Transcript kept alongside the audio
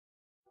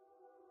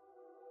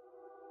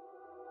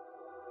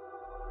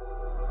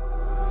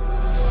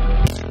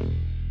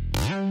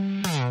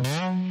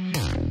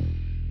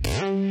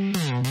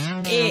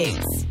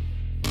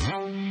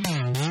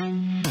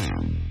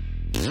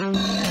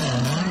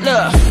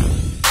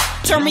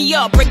turn me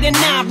up, break the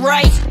knob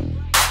right.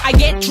 I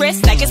get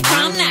dressed like it's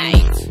prom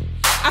night.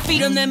 I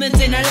feed them lemons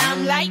in the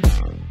limelight.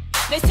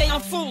 They say I'm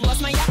full,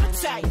 lost my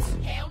appetite.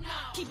 Hell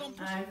no.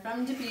 I'm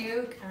from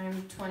Dubuque.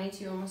 I'm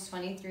 22, almost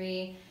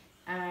 23.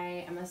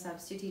 I am a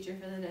substitute teacher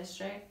for the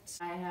district.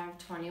 I have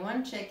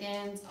 21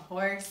 chickens, a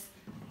horse,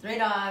 3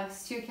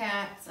 dogs, 2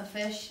 cats, a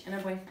fish, and a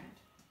boyfriend.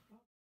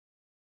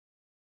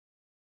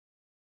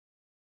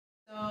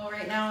 So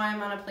right now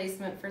I'm on a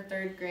placement for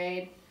 3rd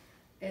grade.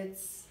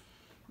 It's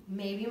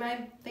maybe my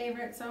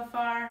favorite so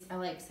far. I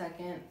like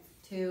 2nd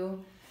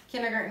too.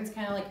 Kindergarten's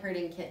kind of like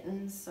herding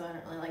kittens, so I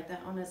don't really like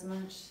that one as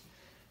much.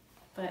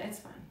 But it's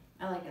fun.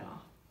 I like it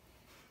all.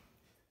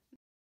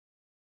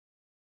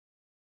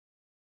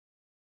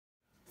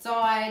 So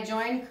I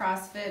joined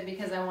CrossFit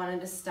because I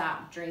wanted to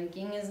stop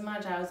drinking as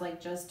much. I was like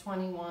just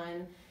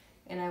 21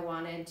 and I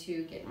wanted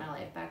to get my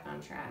life back on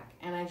track.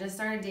 And I just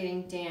started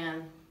dating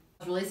Dan.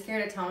 I was really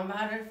scared to tell him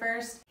about it at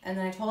first. And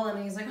then I told him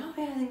and he's like, oh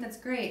yeah, I think that's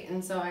great.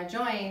 And so I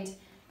joined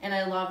and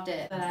I loved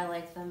it. But I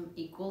like them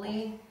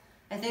equally.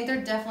 I think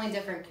they're definitely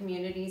different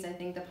communities. I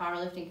think the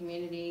powerlifting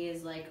community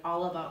is like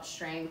all about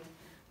strength,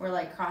 where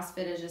like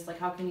CrossFit is just like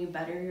how can you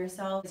better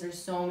yourself. There's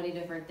so many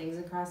different things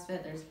in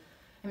CrossFit. There's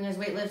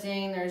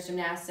weightlifting, there's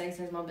gymnastics,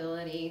 there's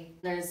mobility,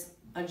 there's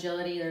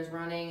agility, there's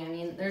running. I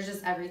mean, there's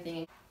just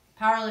everything.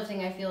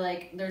 Powerlifting, I feel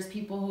like there's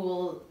people who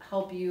will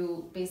help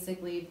you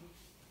basically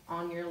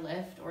on your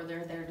lift, or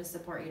they're there to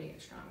support you to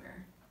get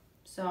stronger.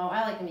 So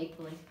I like them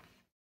equally.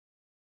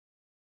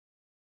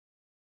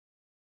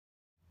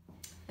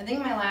 I think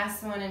my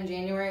last one in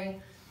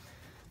January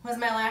was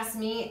my last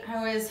meet.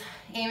 I was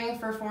aiming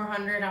for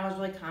 400. I was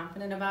really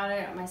confident about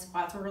it. My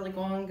squats were really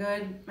going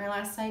good my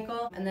last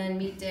cycle. And then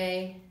meet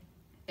day,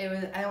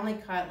 I only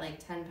cut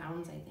like 10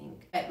 pounds, I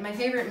think. My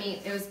favorite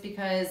meet, it was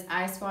because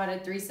I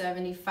squatted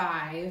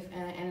 375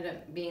 and I ended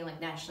up being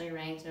like nationally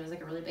ranked, and it was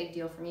like a really big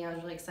deal for me. I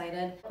was really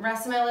excited. The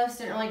rest of my lifts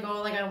didn't really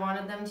go like I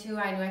wanted them to.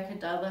 I knew I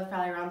could deadlift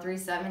probably around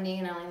 370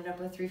 and I ended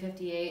up with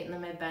 358, and then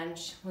my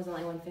bench was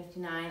only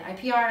 159. I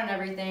PR'd and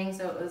everything,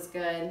 so it was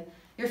good.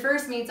 Your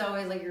first meet's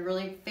always like your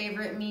really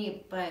favorite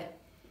meet, but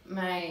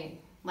my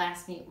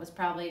last meet was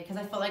probably, because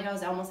I felt like I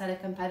was almost at a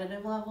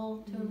competitive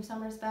level to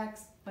some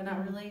respects, but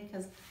not really,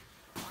 because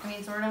I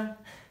mean, sort of.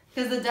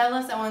 Because the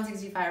deadlifts at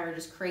 165 are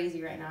just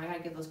crazy right now. I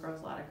gotta give those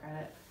girls a lot of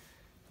credit.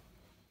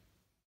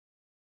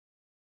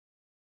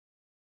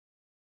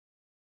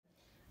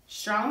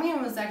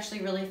 Strongman was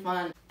actually really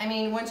fun. I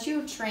mean, once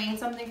you train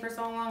something for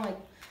so long, like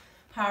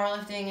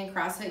powerlifting and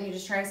CrossFit, and you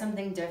just try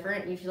something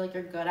different and you feel like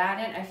you're good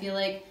at it, I feel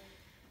like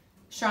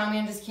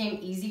Strongman just came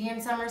easy in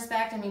some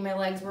respect. I mean, my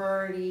legs were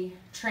already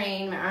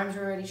trained, my arms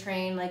were already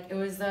trained. Like, it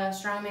was the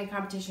Strongman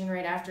competition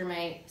right after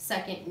my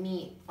 2nd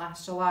meet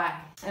last July.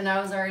 And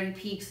I was already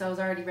peaked, so I was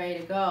already ready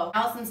to go.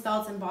 Allison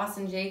Speltz and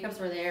Boston Jacobs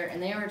were there,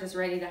 and they were just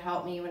ready to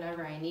help me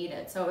whenever I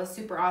needed. So it was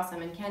super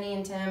awesome. And Kenny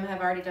and Tim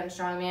have already done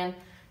Strongman.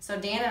 So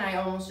Dan and I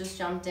almost just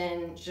jumped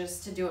in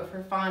just to do it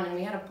for fun, and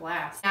we had a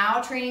blast. Now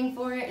training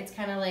for it, it's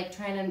kind of like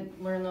trying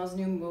to learn those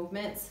new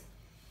movements,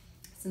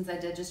 since I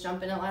did just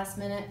jump in at last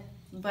minute.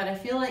 But I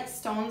feel like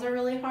stones are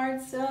really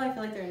hard still. I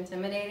feel like they're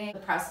intimidating. The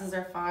presses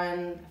are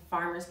fun,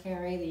 farmer's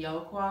carry, the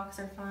yoke walks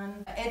are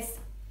fun. It's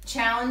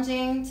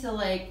challenging to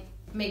like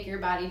make your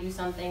body do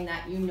something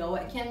that you know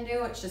it can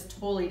do. It's just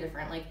totally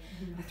different. Like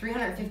a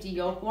 350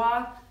 yoke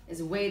walk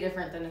is way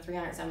different than a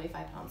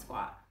 375 pound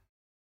squat.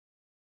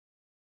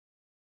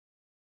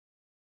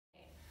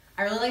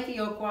 I really like the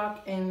yoke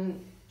walk in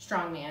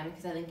Strongman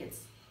because I think it's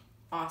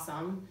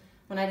awesome.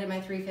 When I did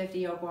my 350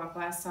 yoke walk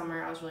last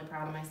summer, I was really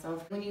proud of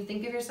myself. When you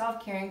think of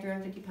yourself carrying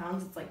 350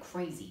 pounds, it's like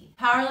crazy.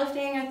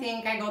 Powerlifting, I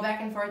think I go back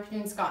and forth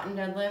between squat and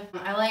deadlift.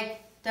 I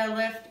like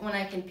deadlift when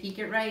I can peak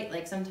it right.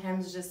 Like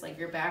sometimes it's just like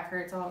your back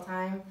hurts all the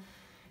time.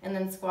 And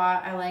then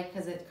squat I like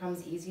because it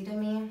comes easy to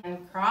me.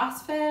 And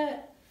CrossFit,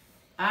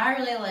 I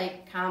really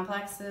like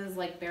complexes,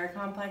 like bear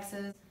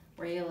complexes,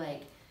 where you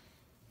like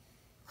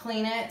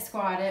clean it,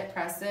 squat it,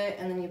 press it,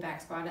 and then you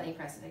back squat it and you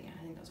press it again.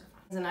 I think those are fun.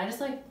 And I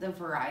just like the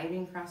variety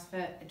in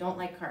CrossFit. I don't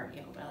like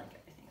cardio, but I like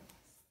everything else.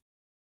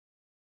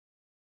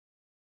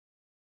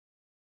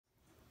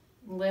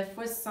 Lift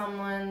with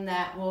someone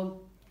that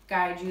will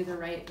guide you the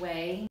right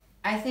way.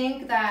 I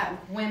think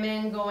that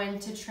women go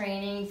into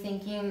training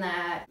thinking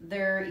that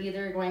they're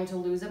either going to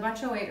lose a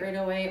bunch of weight right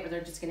away or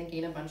they're just going to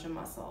gain a bunch of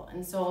muscle.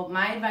 And so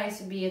my advice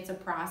would be it's a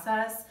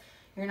process.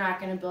 You're not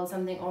going to build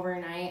something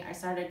overnight. I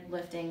started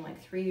lifting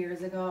like 3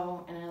 years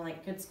ago, and I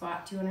like could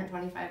squat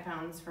 225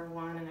 pounds for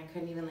one, and I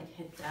couldn't even like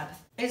hit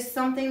depth. It's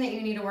something that you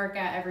need to work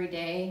at every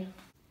day.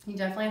 You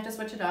definitely have to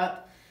switch it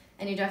up,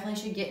 and you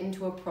definitely should get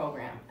into a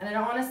program. And I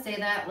don't want to say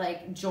that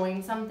like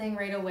join something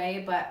right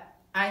away, but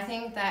I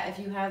think that if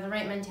you have the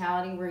right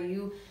mentality where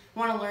you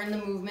want to learn the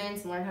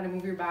movements and learn how to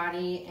move your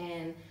body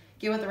and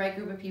get with the right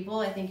group of people,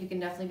 I think you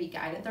can definitely be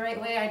guided the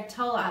right way. I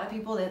tell a lot of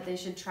people that they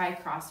should try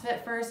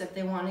CrossFit first if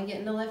they want to get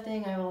into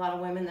lifting. I have a lot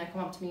of women that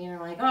come up to me and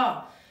are like,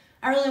 oh,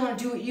 I really want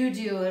to do what you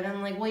do. And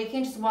I'm like, well, you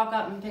can't just walk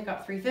up and pick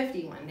up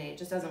 350 one day. It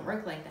just doesn't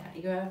work like that.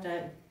 You have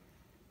to,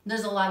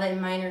 there's a lot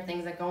of minor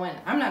things that go in.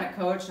 I'm not a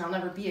coach and I'll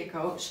never be a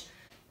coach.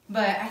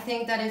 But I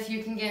think that if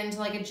you can get into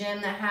like a gym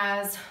that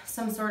has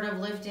some sort of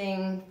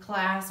lifting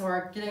class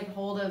or get a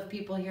hold of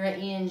people here at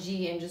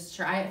ENG and just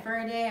try it for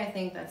a day, I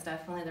think that's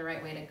definitely the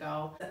right way to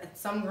go.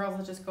 Some girls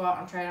will just go out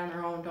and try it on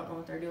their own, don't know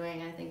what they're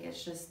doing. I think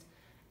it's just,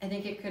 I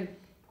think it could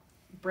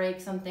break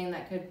something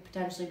that could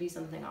potentially be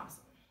something awesome.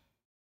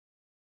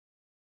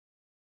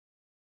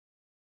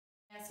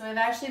 Yeah, so I've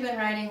actually been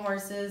riding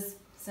horses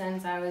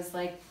since I was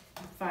like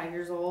 5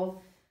 years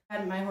old. I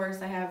had my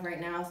horse I have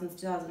right now since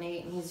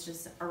 2008, and he's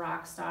just a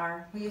rock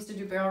star. We used to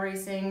do barrel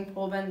racing,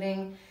 pole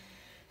bending,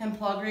 and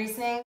plug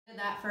racing. Did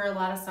that for a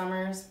lot of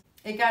summers.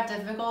 It got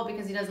difficult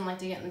because he doesn't like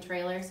to get in the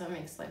trailer, so it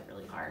makes life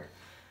really hard.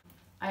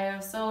 I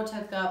also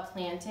took up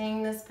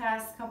planting this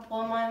past couple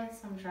of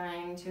months. I'm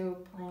trying to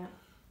plant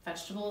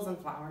vegetables and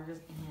flowers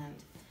and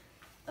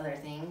other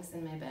things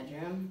in my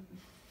bedroom.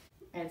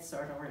 It's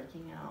sort of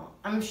working out.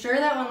 I'm sure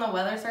that when the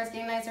weather starts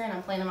getting nicer and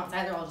I'm playing them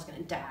outside, they're all just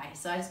gonna die.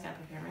 So I just gotta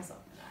prepare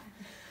myself for that.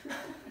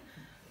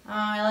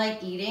 I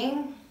like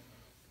eating.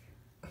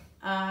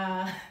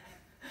 I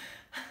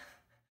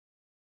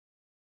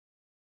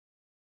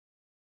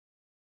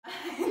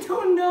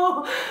don't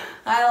know.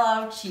 I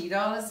love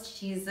Cheetos,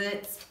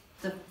 Cheez-Its,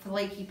 the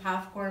flaky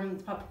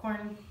popcorn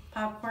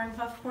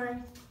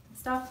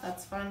stuff.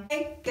 That's fun.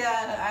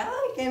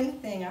 I like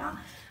anything.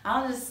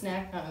 I'll just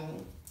snack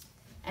on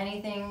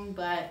anything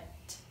but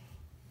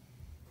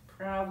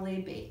probably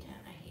bacon.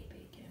 I hate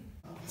bacon.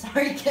 Oh,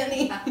 sorry,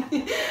 Kenny.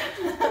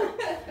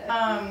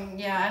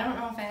 Yeah, I don't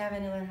know if I have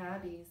any other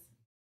hobbies.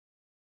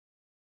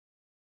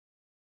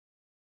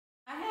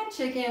 I had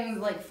chickens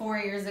like 4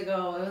 years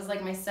ago. It was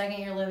like my second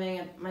year living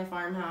at my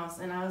farmhouse,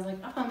 and I was like,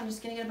 oh, I'm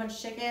just gonna get a bunch of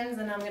chickens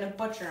and I'm gonna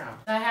butcher them.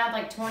 So I had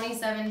like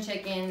 27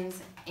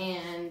 chickens,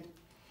 and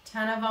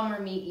 10 of them were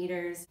meat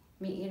eaters.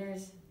 Meat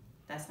eaters?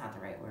 That's not the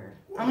right word.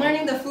 I'm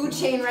learning the food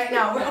chain right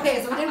now.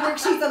 Okay, so we did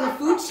worksheets on the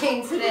food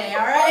chain today,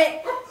 all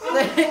right?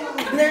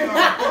 They're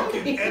not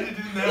fucking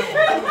edited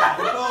that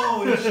one.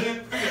 Holy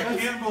shit,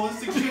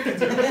 cannibalistic chickens.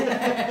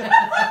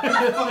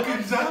 They're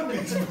fucking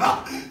zombies,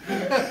 pal.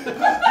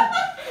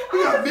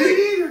 We got meat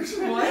eaters.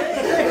 What?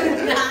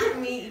 They're not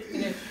meat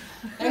eaters.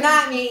 They're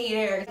not meat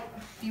eaters.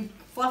 You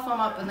fluff them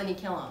up and then you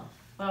kill them.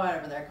 Well,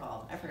 whatever they're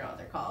called. I forgot what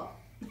they're called.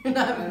 They're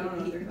not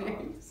meat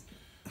eaters.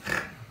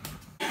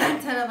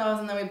 10 of those,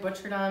 and then we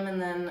butchered them,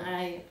 and then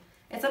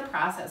it's a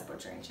process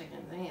butchering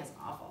chickens. I mean, it's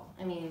awful.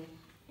 I mean,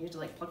 you have to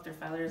like pluck their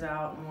feathers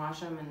out and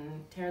wash them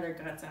and tear their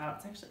guts out.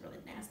 It's actually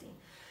really nasty.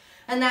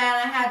 And then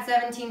I had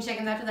 17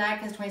 chickens after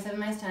that, because 27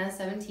 minus 10 is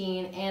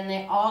 17, and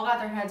they all got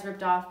their heads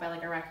ripped off by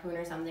like a raccoon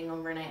or something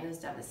overnight, and it was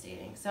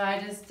devastating. So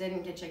I just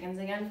didn't get chickens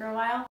again for a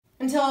while.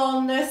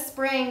 Until this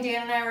spring,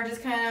 Dan and I were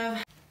just kind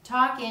of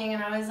talking,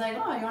 and I was like,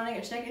 oh, you want to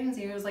get chickens?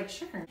 He was like,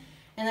 sure.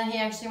 And then he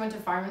actually went to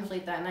Farm and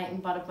Fleet that night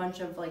and bought a bunch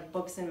of like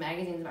books and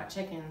magazines about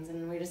chickens,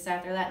 and we just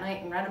sat there that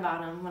night and read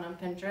about them, went on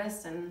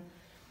Pinterest and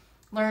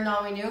learned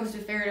all we knew, because we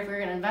figured if we were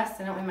going to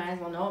invest in it, we might as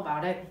well know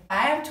about it.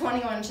 I have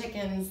 21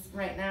 chickens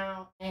right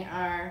now. They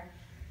are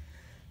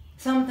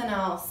something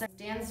else.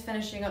 Dan's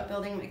finishing up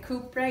building my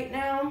coop right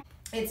now.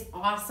 It's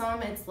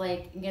awesome. It's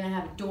like you're gonna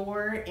have a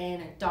door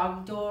and a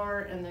dog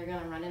door, and they're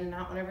gonna run in and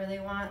out whenever they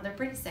want. They're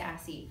pretty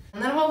sassy.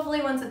 And then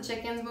hopefully once the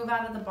chickens move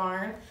out of the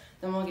barn,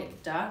 then we'll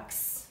get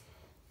ducks,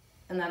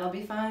 and that'll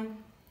be fun.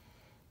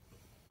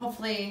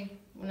 Hopefully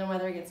when the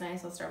weather gets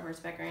nice, I'll start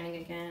horseback riding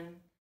again.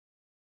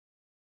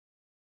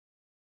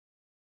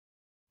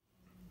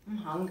 I'm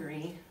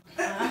hungry.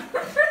 But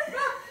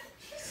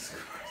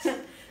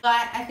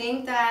I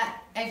think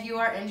that if you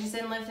are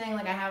interested in lifting,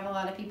 like I have a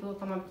lot of people who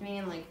come up to me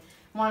and like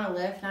want to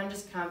lift, and I'm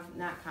just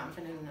not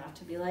confident enough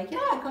to be like,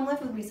 yeah, come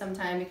lift with me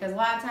sometime, because a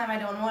lot of time I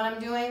don't know what I'm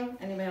doing.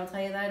 Anybody will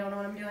tell you that I don't know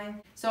what I'm doing.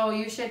 So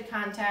you should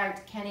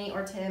contact Kenny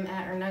or Tim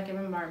at Not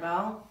Given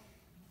Barbell.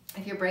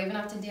 If you're brave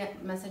enough to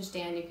message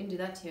Dan, you can do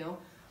that too.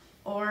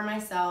 Or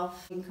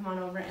myself, you can come on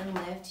over and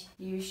lift.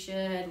 You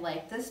should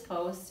like this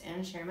post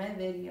and share my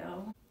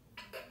video.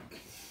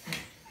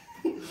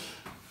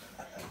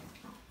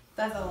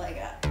 That's all I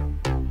got.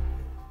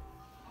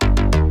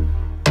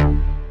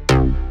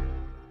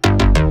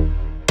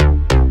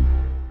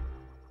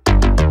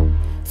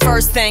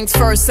 First things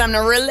first, I'm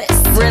the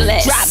realest.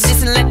 Drop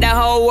this and let the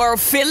whole world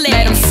feel it.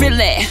 Let them feel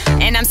it.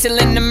 And I'm still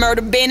in the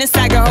murder business.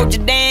 I can hold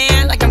you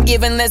down like I'm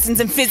giving lessons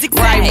in physics.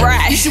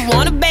 Right. You should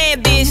want a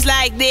bad bitch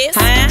like this.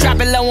 Drop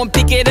it low and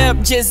pick it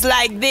up just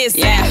like this.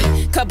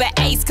 Yeah. Cup of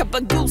Ace, cup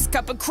of Goose,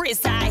 cup of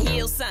Chris. I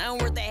heal something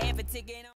worth a half a ticket.